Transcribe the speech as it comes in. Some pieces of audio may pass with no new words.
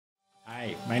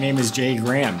My name is Jay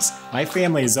Grams. My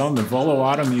family has owned the Volo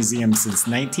Auto Museum since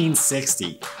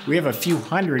 1960. We have a few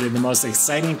hundred of the most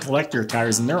exciting collector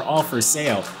cars, and they're all for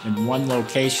sale in one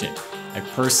location. I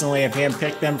personally have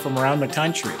handpicked them from around the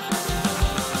country.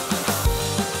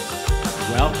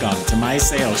 Welcome to my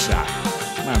sales shop.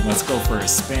 Come on, let's go for a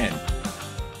spin.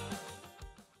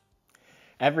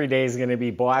 Every day is going to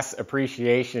be Boss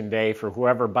Appreciation Day for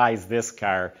whoever buys this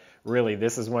car. Really,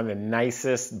 this is one of the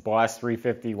nicest Boss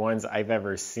 351s I've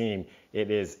ever seen. It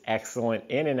is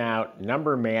excellent, in and out,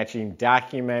 number matching,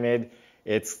 documented.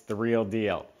 It's the real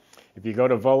deal. If you go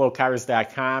to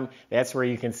volocars.com, that's where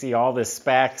you can see all the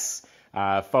specs,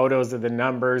 photos of the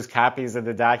numbers, copies of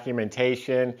the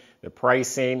documentation, the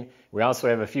pricing. We also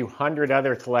have a few hundred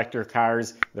other collector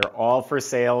cars. They're all for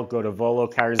sale. Go to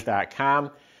volocars.com.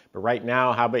 But right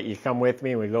now, how about you come with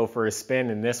me and we go for a spin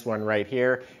in this one right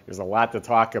here. There's a lot to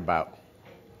talk about.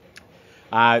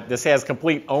 This has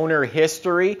complete owner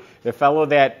history. The fellow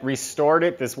that restored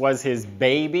it, this was his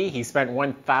baby. He spent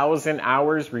 1,000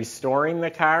 hours restoring the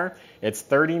car. It's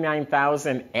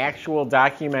 39,000 actual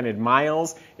documented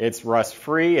miles. It's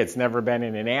rust-free. It's never been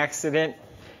in an accident.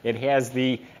 It has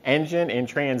the engine and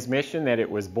transmission that it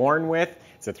was born with.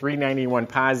 It's a 391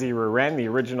 Posi rear end, the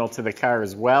original to the car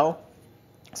as well.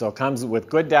 So it comes with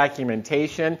good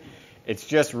documentation. It's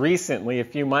just recently, a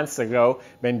few months ago,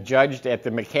 been judged at the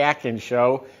MCACN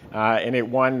show, and it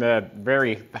won the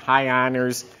very high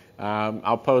honors.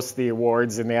 I'll post the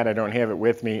awards and that. I don't have it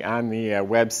with me on the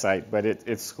website, but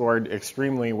it scored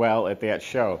extremely well at that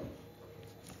show.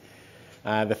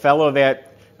 The fellow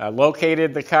that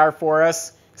located the car for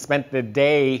us spent the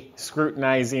day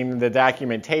scrutinizing the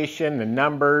documentation, the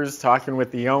numbers, talking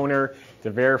with the owner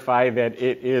to verify that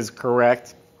it is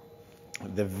correct.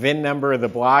 The VIN number of the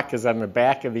block is on the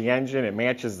back of the engine. It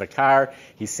matches the car.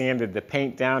 He sanded the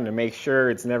paint down to make sure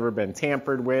it's never been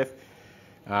tampered with.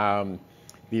 The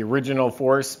original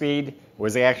 4-speed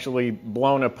was actually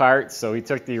blown apart, so he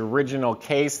took the original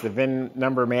case, the VIN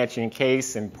number matching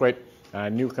case, and put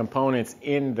new components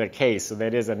in the case. So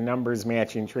that is a numbers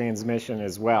matching transmission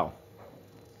as well.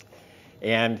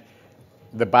 And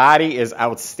the body is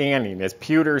outstanding. It's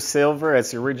pewter silver.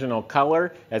 It's the original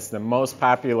color. That's the most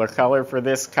popular color for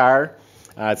this car.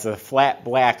 It's a flat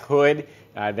black hood.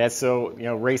 That's so,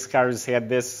 race cars had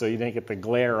this so you didn't get the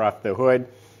glare off the hood.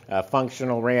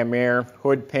 Functional ram air,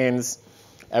 hood pins.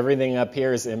 Everything up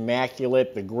here is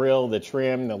immaculate. The grille, the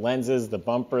trim, the lenses, the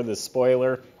bumper, the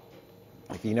spoiler.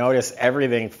 If you notice,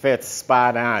 everything fits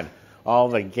spot on. All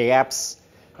the gaps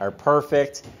are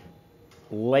perfect.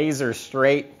 Laser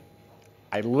straight.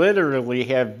 I literally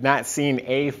have not seen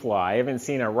a flaw. I haven't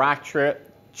seen a rock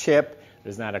chip.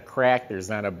 There's not a crack. There's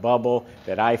not a bubble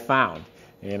that I found.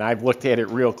 And I've looked at it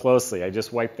real closely. I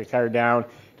just wiped the car down.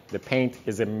 The paint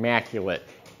is immaculate.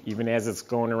 Even as it's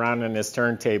going around on this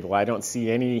turntable, I don't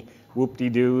see any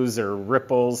whoop-de-doos or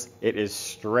ripples. It is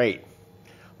straight.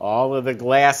 All of the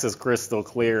glass is crystal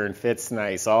clear and fits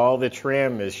nice. All the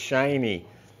trim is shiny.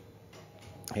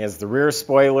 It has the rear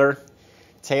spoiler,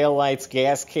 taillights,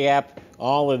 gas cap.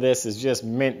 All of this is just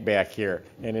mint back here,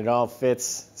 and it all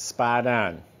fits spot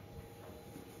on.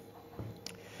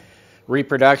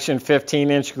 Reproduction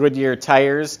 15-inch Goodyear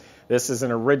tires. This is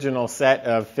an original set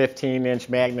of 15-inch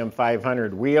Magnum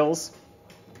 500 wheels.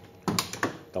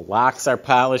 The locks are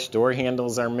polished, door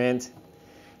handles are mint.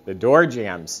 The door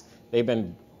jambs, they've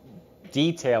been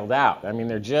detailed out. I mean,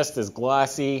 they're just as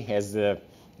glossy as the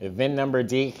VIN number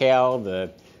decal.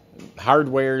 The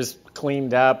hardware's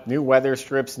cleaned up, new weather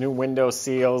strips, new window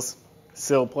seals,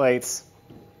 sill plates.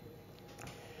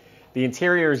 The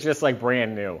interior is just like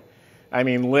brand new. I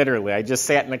mean, literally, I just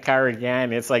sat in the car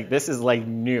again. It's like, this is like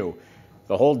new.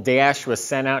 The whole dash was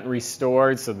sent out and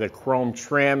restored, so the chrome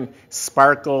trim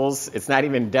sparkles. It's not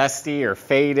even dusty or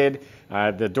faded.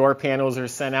 The door panels are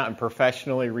sent out and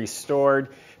professionally restored.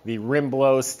 The rim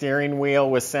blow steering wheel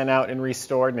was sent out and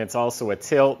restored, and it's also a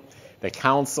tilt. The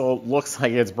console looks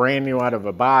like it's brand new out of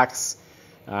a box.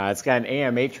 It's got an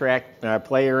AM 8-track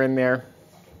player in there.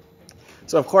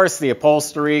 So, of course, the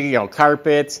upholstery,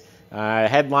 carpet,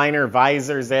 headliner,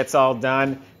 visors, that's all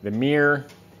done. The mirror,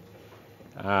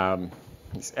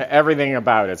 everything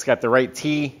about it. It's got the right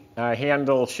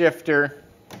T-handle shifter.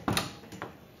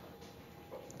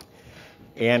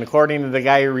 And according to the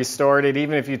guy who restored it,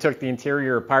 even if you took the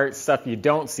interior apart, stuff you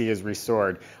don't see is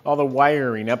restored. All the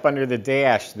wiring up under the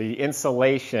dash, the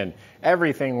insulation,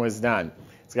 everything was done.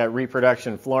 It's got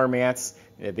reproduction floor mats.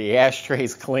 The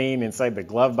ashtray's clean. Inside the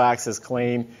glove box is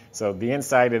clean. So the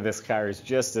inside of this car is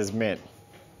just as mint.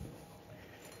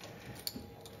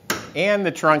 And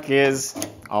the trunk is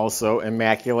also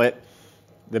immaculate.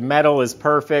 The metal is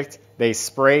perfect. They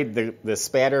sprayed the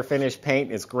spatter finish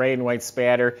paint. It's gray and white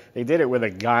spatter. They did it with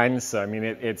a gun, so I mean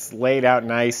it's laid out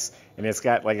nice, and it's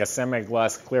got like a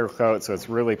semi-gloss clear coat, so it's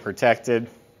really protected.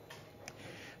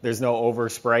 There's no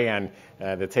overspray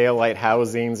on the taillight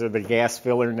housings or the gas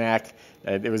filler neck.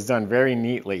 It was done very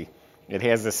neatly. It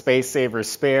has the space saver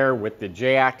spare with the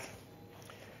jack.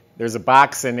 There's a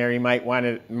box in there you might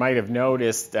have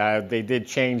noticed. They did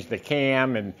change the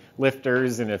cam and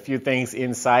lifters and a few things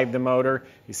inside the motor.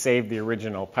 You saved the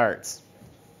original parts.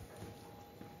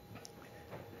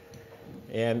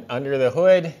 And under the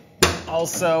hood,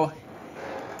 also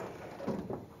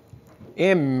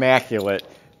immaculate.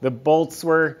 The bolts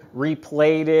were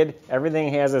replated.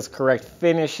 Everything has its correct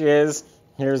finishes.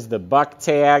 Here's the buck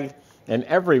tag. And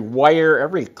every wire,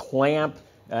 every clamp,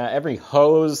 every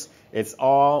hose, it's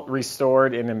all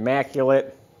restored and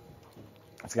immaculate.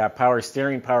 It's got power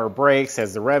steering, power brakes,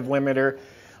 has the rev limiter,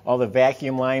 all the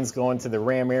vacuum lines going to the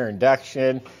ram air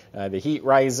induction, the heat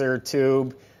riser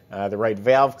tube, the right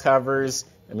valve covers.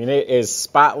 I mean, it is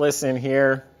spotless in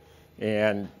here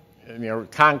and, you know,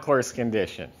 concourse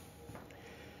condition.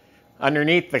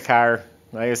 Underneath the car,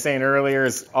 like I was saying earlier,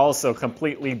 is also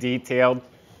completely detailed.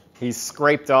 He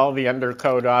scraped all the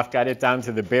undercoat off, got it down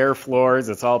to the bare floors.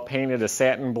 It's all painted a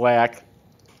satin black.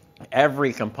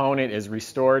 Every component is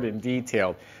restored and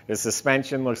detailed. The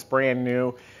suspension looks brand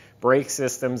new. Brake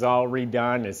system's all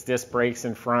redone. It's disc brakes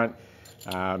in front.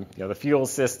 You know, the fuel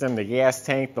system, the gas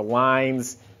tank, the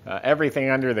lines, everything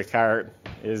under the car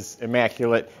is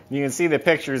immaculate. You can see the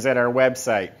pictures at our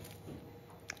website.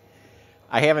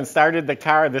 I haven't started the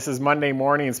car. This is Monday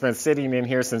morning. It's been sitting in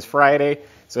here since Friday,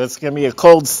 so it's going to be a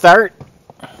cold start.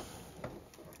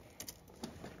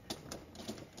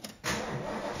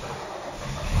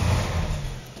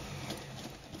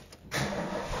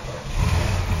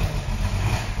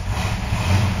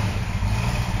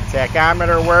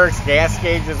 Tachometer works, gas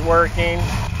gauge is working.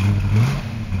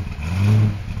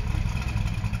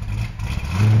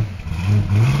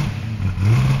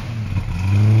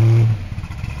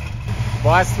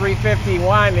 Boss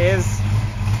 351 is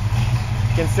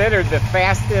considered the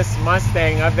fastest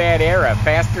Mustang of that era.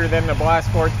 Faster than the Boss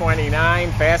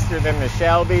 429, faster than the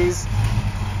Shelbys.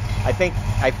 I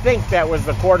think that was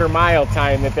the quarter-mile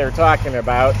time that they're talking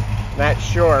about. Not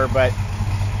sure, but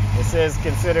this is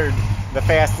considered the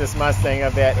fastest Mustang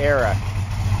of that era.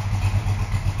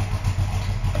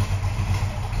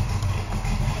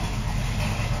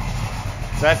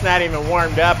 So that's not even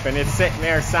warmed up, and it's sitting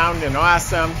there sounding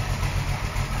awesome.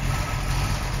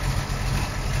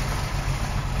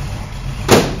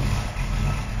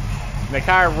 The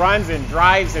car runs and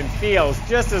drives and feels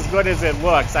just as good as it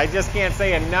looks. I just can't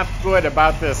say enough good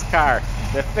about this car.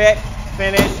 The fit,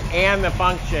 finish, and the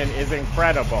function is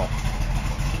incredible.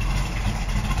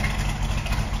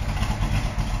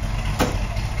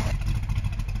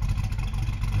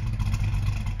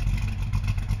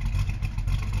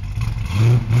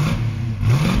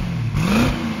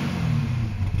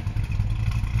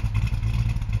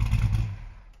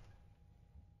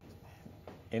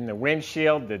 In the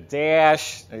windshield, the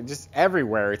dash, just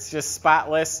everywhere. It's just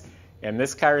spotless, and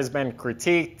this car has been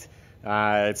critiqued.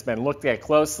 It's been looked at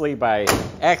closely by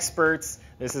experts.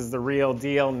 This is the real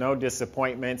deal, no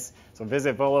disappointments. So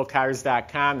visit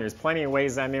volocars.com. There's plenty of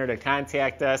ways on there to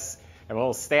contact us. I have a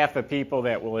whole staff of people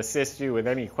that will assist you with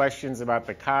any questions about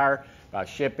the car, about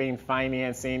shipping,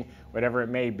 financing, whatever it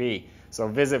may be. So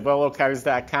visit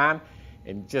volocars.com.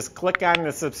 And just click on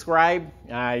the subscribe.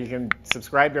 You can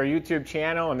subscribe to our YouTube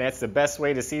channel, and that's the best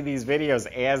way to see these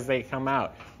videos as they come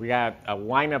out. We got a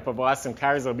lineup of awesome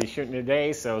cars I'll be shooting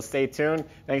today, so stay tuned.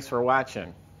 Thanks for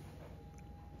watching.